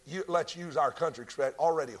already, let's use our country expression,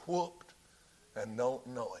 already whooped and don't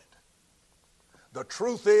know it. The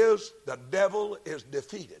truth is, the devil is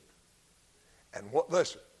defeated. And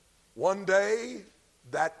listen, one day,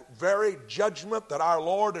 that very judgment that our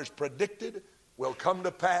Lord has predicted will come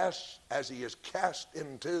to pass as he is cast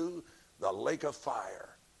into the lake of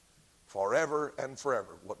fire forever and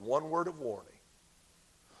forever. With one word of warning.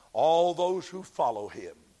 All those who follow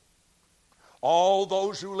him, all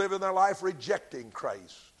those who live in their life rejecting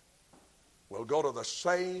Christ, will go to the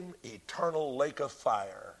same eternal lake of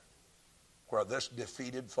fire where this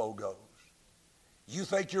defeated foe goes. You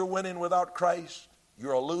think you're winning without Christ?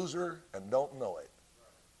 You're a loser and don't know it.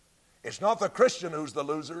 It's not the Christian who's the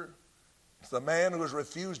loser. It's the man who has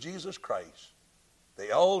refused Jesus Christ.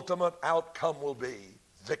 The ultimate outcome will be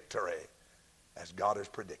victory, as God has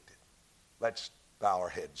predicted. Let's bow our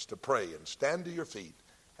heads to pray and stand to your feet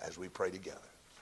as we pray together.